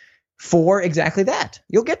schedule for exactly that.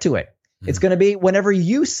 You'll get to it. Mm-hmm. It's going to be whenever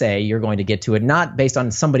you say you're going to get to it, not based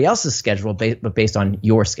on somebody else's schedule, but based on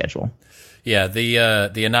your schedule. Yeah,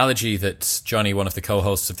 the analogy that Johnny, one of the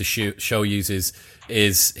co-hosts of the show, uses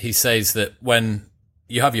is he says that when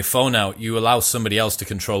you have your phone out, you allow somebody else to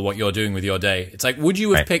control what you're doing with your day. It's like, would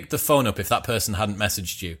you have picked the phone up if that person hadn't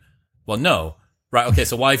messaged you? Well, no. Right, okay,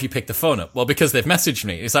 so why have you picked the phone up? Well, because they've messaged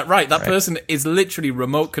me. It's like, that person is literally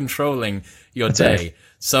remote controlling your day. Right.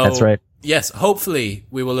 So that's right. yes, hopefully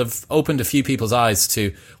we will have opened a few people's eyes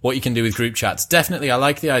to what you can do with group chats. Definitely, I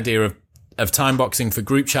like the idea of time boxing for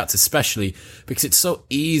group chats, especially because it's so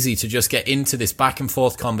easy to just get into this back and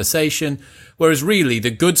forth conversation. Whereas really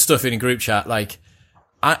the good stuff in a group chat, like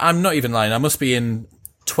I'm not even lying. I must be in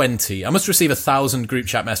 20. I must receive 1,000 group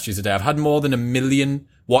chat messages a day. I've had more than 1 million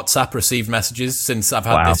WhatsApp received messages since I've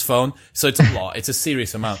had this phone. So it's a lot. It's a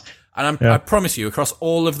serious amount. And I promise you, across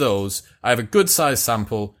all of those, I have a good size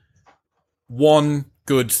sample. One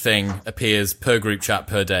good thing appears per group chat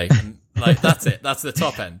per day. And like, that's it. That's the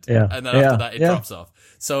top end. And then after that, it drops off.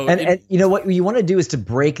 So, and you know what you want to do is to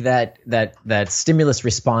break that stimulus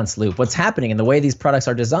response loop. What's happening and the way these products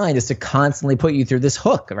are designed is to constantly put you through this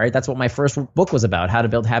hook, right? That's what my first book was about, how to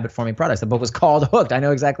build habit forming products. The book was called Hooked. I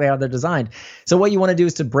know exactly how they're designed. So what you want to do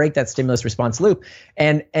is to break that stimulus response loop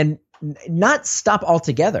and not stop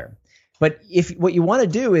altogether. But if what you want to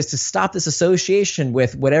do is to stop this association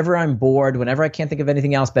with whenever I'm bored, whenever I can't think of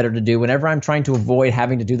anything else better to do, whenever I'm trying to avoid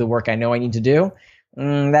having to do the work I know I need to do,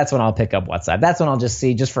 that's when I'll pick up WhatsApp. That's when I'll just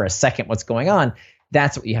see just for a second what's going on.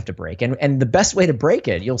 That's what you have to break. And the best way to break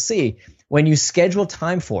it, you'll see, when you schedule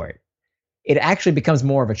time for it, it actually becomes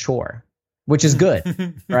more of a chore, which is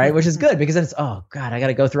good, right? Which is good because then it's, oh God, I got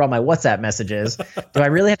to go through all my WhatsApp messages. Do I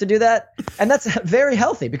really have to do that? And that's very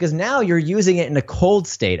healthy because now you're using it in a cold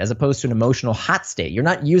state as opposed to an emotional hot state. You're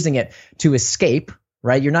not using it to escape,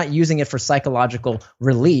 right? You're not using it for psychological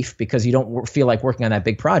relief because you don't feel like working on that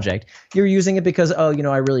big project. You're using it because, I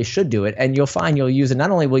really should do it. And you'll find you'll use it. Not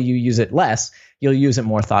only will you use it less, you'll use it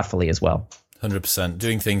more thoughtfully as well. 100%.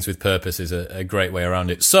 Doing things with purpose is a great way around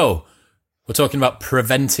it. So we're talking about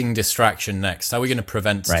preventing distraction next. How are we going to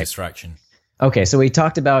prevent distraction? Okay, so we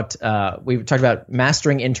talked about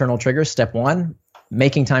mastering internal triggers, step 1,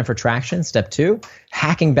 making time for traction, step 2,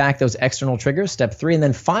 hacking back those external triggers, step 3, and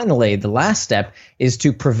then finally the last step is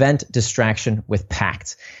to prevent distraction with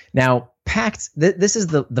PACT. Now, PACT, this is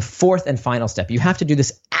the fourth and final step. You have to do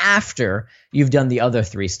this after you've done the other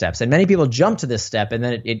 3 steps. And many people jump to this step and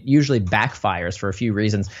then it usually backfires for a few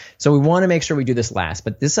reasons. So we want to make sure we do this last.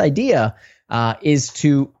 But this idea is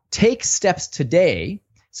to take steps today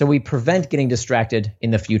so we prevent getting distracted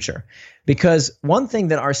in the future. Because one thing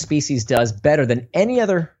that our species does better than any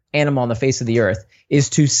other animal on the face of the earth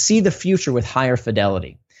is to see the future with higher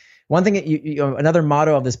fidelity. One thing, another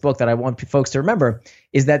motto of this book that I want folks to remember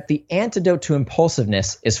is that the antidote to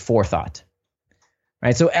impulsiveness is forethought.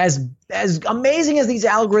 Right? So as amazing as these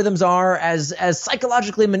algorithms are, as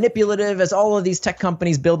psychologically manipulative as all of these tech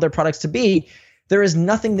companies build their products to be, there is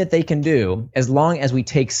nothing that they can do as long as we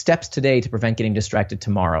take steps today to prevent getting distracted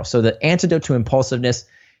tomorrow. So the antidote to impulsiveness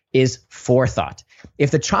is forethought.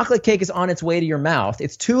 If the chocolate cake is on its way to your mouth,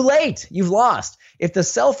 it's too late. You've lost. If the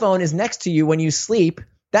cell phone is next to you when you sleep,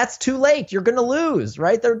 that's too late. You're going to lose,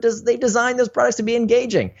 right? They design those products to be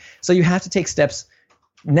engaging. So you have to take steps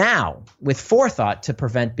now with forethought to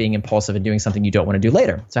prevent being impulsive and doing something you don't want to do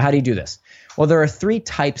later. So how do you do this? Well, there are 3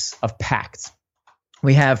 types of pacts.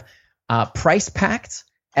 We have price pacts,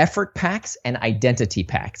 effort pacts, and identity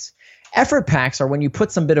pacts. Effort pacts are when you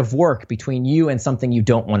put some bit of work between you and something you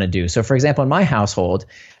don't want to do. So, for example, in my household,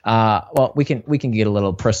 we can get a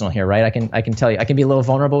little personal here, right? I can tell you, I can be a little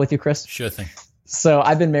vulnerable with you, Chris. Sure thing. So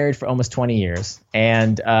I've been married for almost 20 years,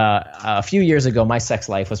 and a few years ago, my sex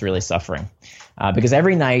life was really suffering because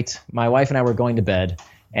every night my wife and I were going to bed,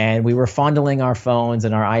 and we were fondling our phones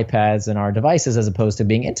and our iPads and our devices as opposed to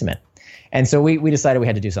being intimate. And so we decided we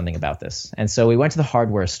had to do something about this. And so we went to the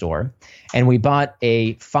hardware store and we bought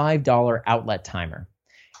a $5 outlet timer.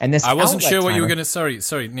 And this I wasn't sure what you were going to sorry,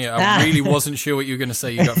 Nia. I really wasn't sure what you were going to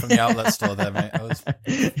say you got from the outlet store there, mate. I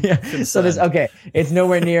was So it's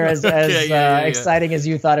nowhere near as exciting as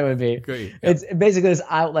you thought it would be. Great. It's basically this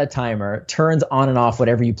outlet timer turns on and off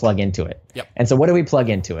whatever you plug into it. Yep. And so what do we plug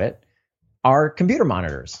into it? Our computer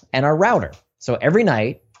monitors and our router. So every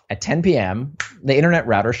night at 10 p.m., the internet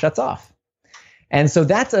router shuts off. And so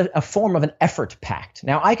that's a form of an effort pact.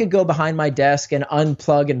 Now, I could go behind my desk and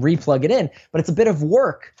unplug and replug it in, but it's a bit of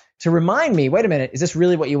work to remind me, wait a minute, is this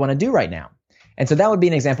really what you want to do right now? And so that would be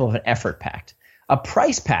an example of an effort pact. A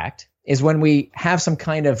price pact is when we have some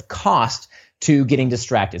kind of cost to getting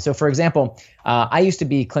distracted. So, for example, I used to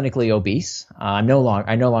be clinically obese. I no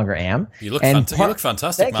longer am. You look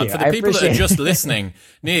fantastic, man. For the people that are just listening,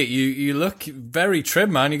 Nia, you look very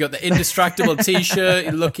trim, man. You got the Indistractable T-shirt.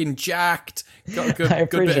 You're looking jacked. Got a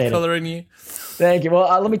good bit of color in you. Thank you.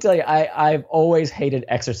 Well, let me tell you, I've always hated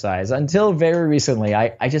exercise until very recently.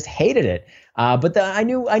 I just hated it. But I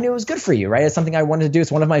knew it was good for you, right? It's something I wanted to do.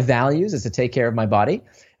 It's one of my values is to take care of my body.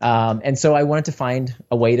 And so I wanted to find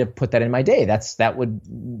a way to put that in my day. That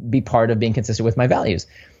would be part of being consistent consistent with my values.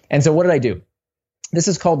 And so what did I do? This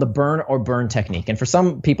is called the burn or burn technique. And for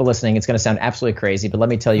some people listening, it's going to sound absolutely crazy, but let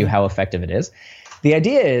me tell you how effective it is. The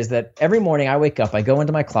idea is that every morning I wake up, I go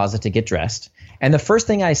into my closet to get dressed, and the first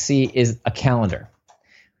thing I see is a calendar.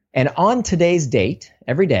 And on today's date,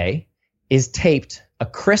 every day, is taped a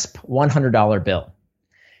crisp $100 bill.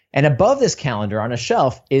 And above this calendar on a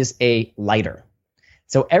shelf is a lighter.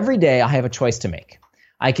 So every day I have a choice to make.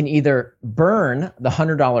 I can either burn the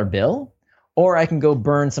 $100 bill, or I can go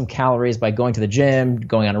burn some calories by going to the gym,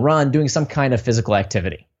 going on a run, doing some kind of physical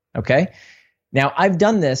activity. Okay? Now, I've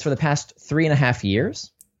done this for the past 3.5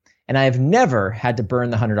 years, and I have never had to burn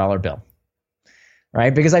the $100 bill,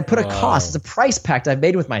 right? Because I put a cost, it's a price pact I've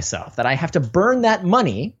made with myself that I have to burn that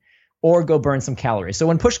money or go burn some calories. So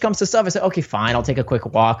when push comes to shove, I say, okay, fine, I'll take a quick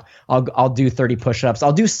walk. I'll do 30 push-ups.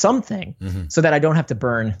 I'll do something so that I don't have to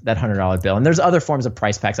burn that $100 bill. And there's other forms of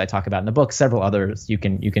price pacts I talk about in the book, several others you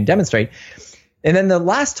can demonstrate. And then the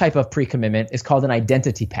last type of pre-commitment is called an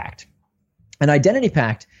identity pact. An identity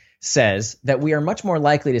pact says that we are much more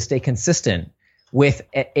likely to stay consistent with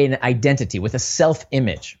an identity, with a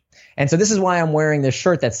self-image. And so this is why I'm wearing this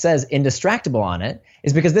shirt that says Indistractable on it,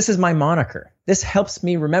 is because this is my moniker. This helps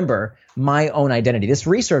me remember my own identity. This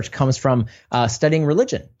research comes from studying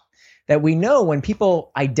religion, that we know when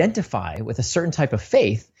people identify with a certain type of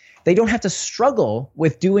faith, they don't have to struggle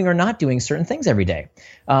with doing or not doing certain things every day.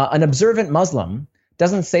 An observant Muslim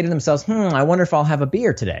doesn't say to themselves, I wonder if I'll have a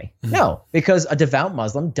beer today. No, because a devout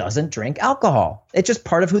Muslim doesn't drink alcohol. It's just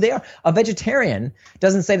part of who they are. A vegetarian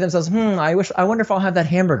doesn't say to themselves, I wonder if I'll have that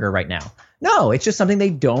hamburger right now. No, it's just something they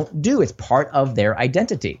don't do. It's part of their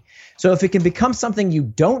identity. So if it can become something you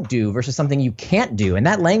don't do versus something you can't do, and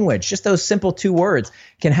that language, just those simple 2 words,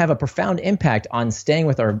 can have a profound impact on sticking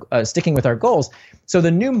with our goals. So the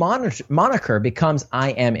new moniker becomes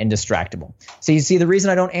I am indistractable. So you see the reason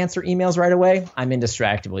I don't answer emails right away? I'm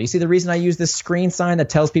indistractable. You see the reason I use this screen sign that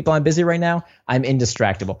tells people I'm busy right now? I'm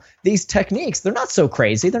indistractable. These techniques, they're not so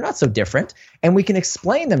crazy. They're not so different. And we can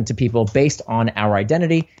explain them to people based on our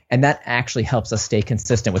identity. And that actually helps us stay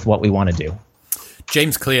consistent with what we want to do.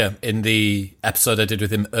 James Clear, in the episode I did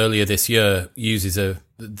with him earlier this year, uses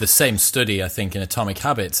the same study, I think, in Atomic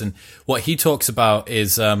Habits. And what he talks about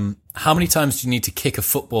is how many times do you need to kick a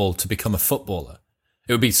football to become a footballer?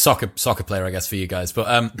 It would be soccer player, I guess, for you guys. But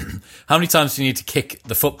how many times do you need to kick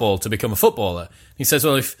the football to become a footballer? He says,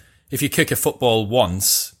 well, if you kick a football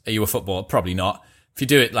once, are you a footballer? Probably not. If you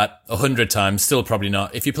do it like 100 times, still probably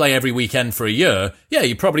not. If you play every weekend for a year, yeah,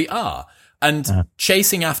 you probably are. And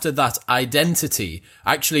chasing after that identity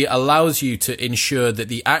actually allows you to ensure that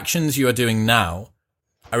the actions you are doing now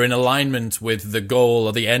are in alignment with the goal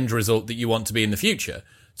or the end result that you want to be in the future.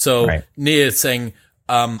 So Nir saying,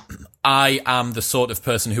 I am the sort of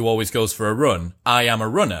person who always goes for a run. I am a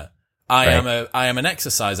runner. I am an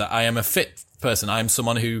exerciser. I am a fit person. I am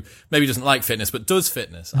someone who maybe doesn't like fitness, but does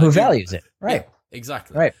fitness. Who values it. Right. Yeah.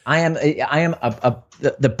 Exactly. Right.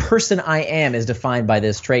 The person I am is defined by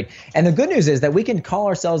this trait. And the good news is that we can call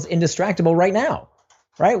ourselves indistractable right now,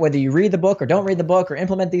 right? Whether you read the book or don't read the book or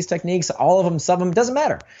implement these techniques, all of them, some of them, doesn't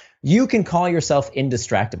matter. You can call yourself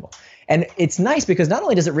indistractable. And it's nice because not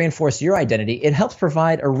only does it reinforce your identity, it helps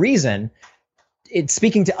provide a reason, it's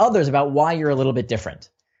speaking to others about why you're a little bit different.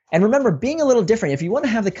 And remember, being a little different, if you want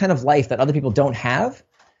to have the kind of life that other people don't have,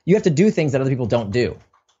 you have to do things that other people don't do.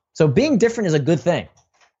 So being different is a good thing,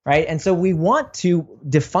 right? And so we want to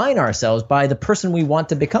define ourselves by the person we want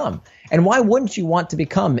to become. And why wouldn't you want to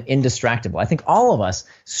become indistractable? I think all of us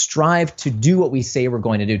strive to do what we say we're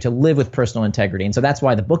going to do, to live with personal integrity. And so that's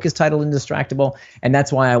why the book is titled Indistractable. And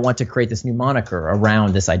that's why I want to create this new moniker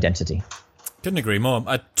around this identity. Couldn't agree more.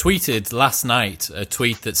 I tweeted last night a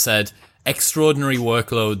tweet that said, extraordinary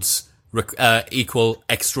workloads equal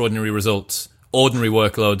extraordinary results. Ordinary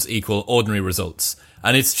workloads equal ordinary results.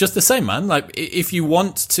 And it's just the same, man. Like if you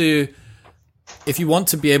want to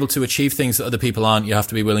be able to achieve things that other people aren't, you have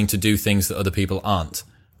to be willing to do things that other people aren't.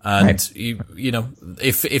 And you know,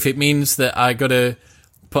 if it means that I got to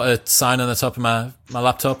put a sign on the top of my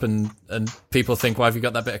laptop and people think, why have you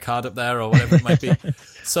got that bit of card up there or whatever it might be.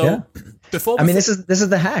 So before this is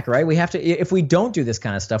the hack, right? We have to, if we don't do this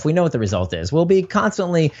kind of stuff, we know what the result is. We'll be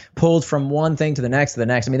constantly pulled from one thing to the next.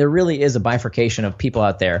 I mean, there really is a bifurcation of people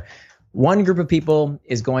out there. One group of people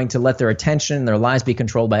is going to let their attention, their lives be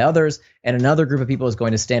controlled by others, and another group of people is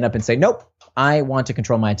going to stand up and say, nope, I want to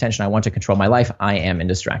control my attention. I want to control my life. I am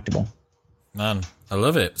indistractable. Man, I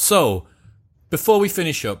love it. So before we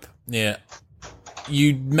finish up,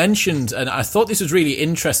 you mentioned, and I thought this was really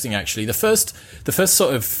interesting actually, the first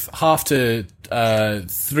sort of half to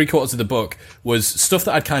 3/4 of the book was stuff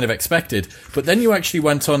that I'd kind of expected, but then you actually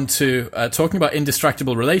went on to talking about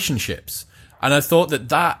indistractable relationships, and I thought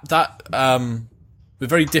that a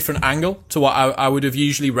very different angle to what I would have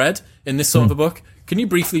usually read in this sort of a book. Can you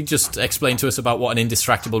briefly just explain to us about what an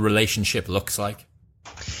indistractable relationship looks like?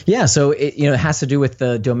 Yeah, so it has to do with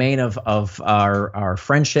the domain of our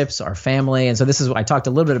friendships, our family, and so this is I talked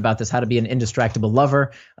a little bit about this, how to be an indistractable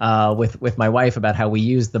lover, with my wife, about how we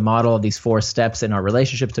use the model of these 4 steps in our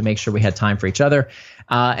relationship to make sure we had time for each other,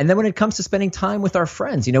 and then when it comes to spending time with our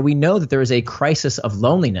friends, we know that there is a crisis of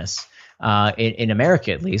loneliness. In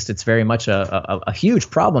America, at least, it's very much a huge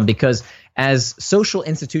problem, because as social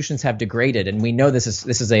institutions have degraded, and we know this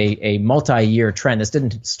is a multi-year trend. This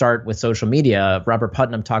didn't start with social media. Robert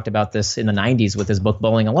Putnam talked about this in the 90s with his book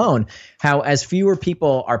Bowling Alone, how as fewer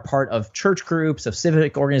people are part of church groups, of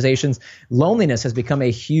civic organizations, loneliness has become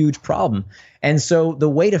a huge problem. And so the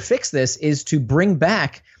way to fix this is to bring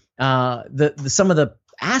back some of the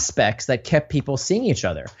aspects that kept people seeing each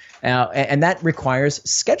other. And that requires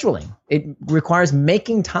scheduling. It requires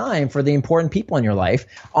making time for the important people in your life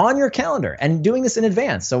on your calendar and doing this in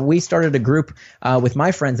advance. So we started a group with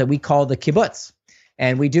my friends that we call the kibbutz.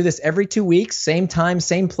 And we do this every 2 weeks, same time,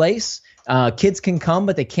 same place. Kids can come,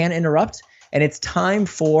 but they can't interrupt. And it's time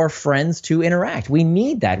for friends to interact. We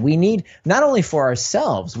need that. We need not only for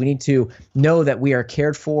ourselves, we need to know that we are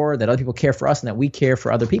cared for, that other people care for us, and that we care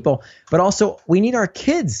for other people, but also we need our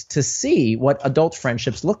kids to see what adult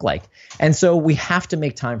friendships look like. And so we have to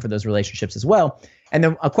make time for those relationships as well. And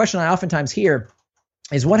then a question I oftentimes hear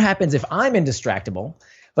is, what happens if I'm indistractable,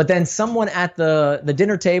 but then someone at the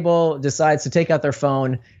dinner table decides to take out their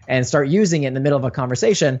phone and start using it in the middle of a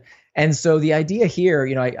conversation? And so the idea here,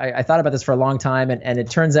 I thought about this for a long time, and it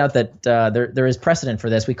turns out that there is precedent for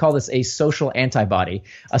this. We call this a social antibody.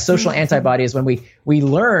 A social antibody is when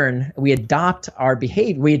we adapt our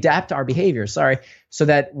behavior, so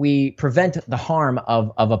that we prevent the harm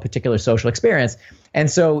of a particular social experience. And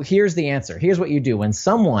so here's the answer. Here's what you do when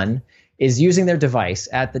someone is using their device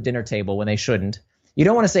at the dinner table when they shouldn't. You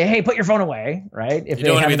don't want to say, "Hey, put your phone away," right? You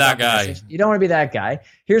don't want to be that guy. You don't want to be that guy.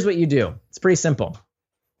 Here's what you do. It's pretty simple.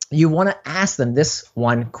 You want to ask them this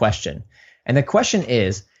one question. And the question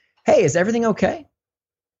is, "Hey, is everything okay?"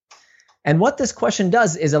 And what this question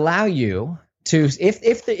does is allow you to,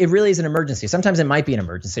 if it really is an emergency, sometimes it might be an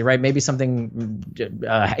emergency, right? Maybe something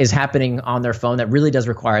is happening on their phone that really does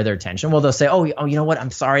require their attention. Well, they'll say, oh, you know what?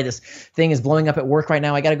 I'm sorry. This thing is blowing up at work right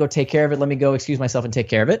now. I got to go take care of it. Let me go excuse myself and take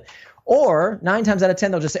care of it. Or 9 times out of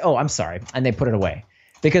 10, they'll just say, "Oh, I'm sorry." And they put it away.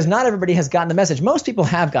 Because not everybody has gotten the message. Most people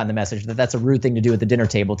have gotten the message that that's a rude thing to do at the dinner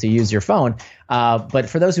table, to use your phone. But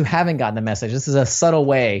for those who haven't gotten the message, this is a subtle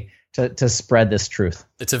way to spread this truth.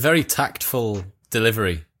 It's a very tactful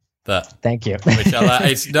delivery. Thank you. Which I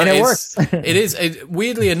like. It works. It is.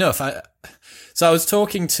 Weirdly enough, I was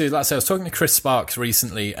talking to Chris Sparks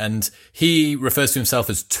recently, and he refers to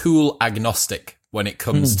himself as tool agnostic when it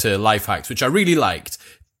comes to life hacks, which I really liked.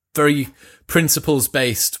 Very principles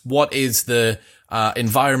based. What is the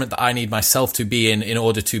environment that I need myself to be in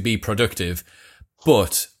order to be productive?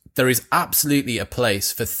 But there is absolutely a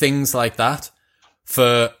place for things like that,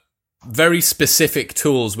 for very specific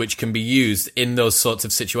tools which can be used in those sorts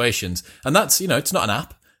of situations. And that's, it's not an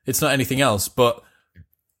app, it's not anything else, but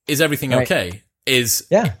is everything okay?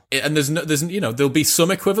 And there's there'll be some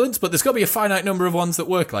equivalents, but there's got to be a finite number of ones that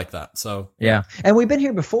work like that. So yeah, and we've been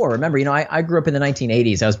here before. Remember, I grew up in the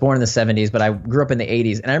 1980s. I was born in the 70s, but I grew up in the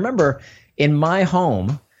 80s, and I remember in my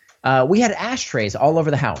home, we had ashtrays all over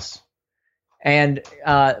the house. And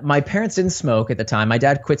my parents didn't smoke at the time. My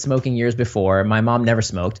dad quit smoking years before. My mom never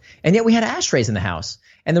smoked, and yet we had ashtrays in the house.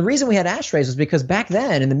 And the reason we had ashtrays was because back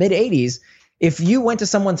then, in the mid 80s, if you went to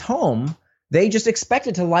someone's home, they just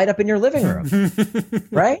expected to light up in your living room,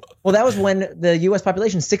 right? Well, that was when the U.S.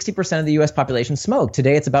 population, 60% of the U.S. population smoked.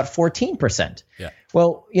 Today, it's about 14%. Yeah.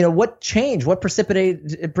 Well, what changed? What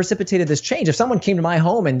precipitated this change? If someone came to my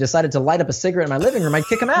home and decided to light up a cigarette in my living room, I'd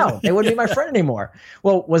kick them out. They wouldn't be my friend anymore.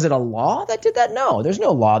 Well, was it a law that did that? No, there's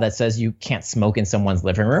no law that says you can't smoke in someone's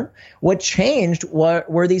living room. What changed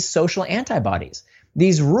were these social antibodies,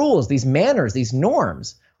 these rules, these manners, these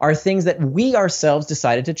norms. Are things that we ourselves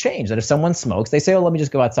decided to change. That if someone smokes, they say, "Oh, let me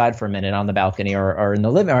just go outside for a minute on the balcony or in the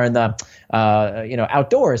living or in the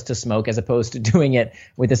outdoors to smoke," as opposed to doing it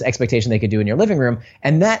with this expectation they could do in your living room.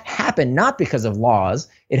 And that happened not because of laws;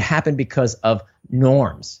 it happened because of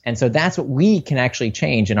norms. And so that's what we can actually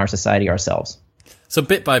change in our society ourselves. So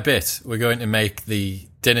bit by bit, we're going to make the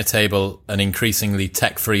dinner table an increasingly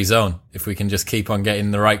tech-free zone if we can just keep on getting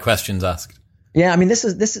the right questions asked. Yeah, I mean,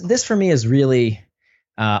 this for me is really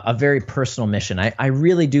a very personal mission. I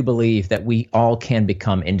really do believe that we all can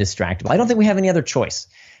become indistractable. I don't think we have any other choice.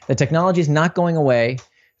 The technology is not going away.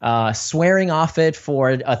 Swearing off it for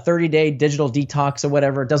a 30-day digital detox or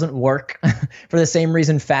whatever doesn't work. For the same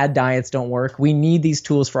reason fad diets don't work. We need these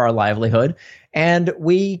tools for our livelihood, and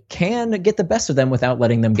we can get the best of them without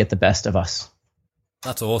letting them get the best of us.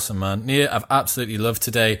 That's awesome, man. Nir, I've absolutely loved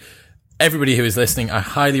today. Everybody who is listening, I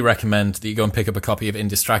highly recommend that you go and pick up a copy of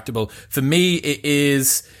Indistractable. For me, it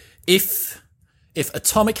is, if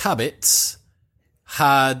Atomic Habits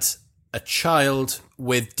had a child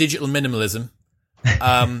with digital minimalism,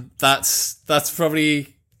 that's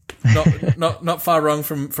probably not far wrong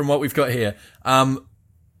from what we've got here.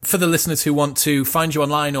 For the listeners who want to find you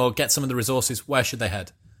online or get some of the resources, where should they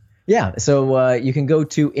head? Yeah, so you can go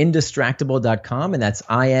to indistractable.com, and that's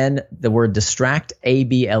the word distract,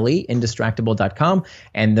 ABLE, indistractable.com.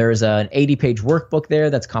 And there's an 80-page workbook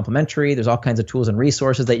there that's complimentary. There's all kinds of tools and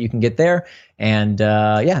resources that you can get there. And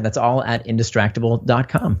that's all at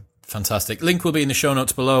indistractable.com. Fantastic. Link will be in the show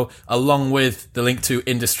notes below, along with the link to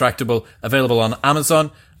Indistractable, available on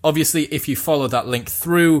Amazon. Obviously, if you follow that link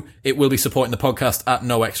through, it will be supporting the podcast at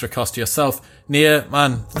no extra cost to yourself. Nir,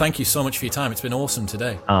 man, thank you so much for your time. It's been awesome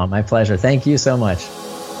today. Oh, my pleasure. Thank you so much.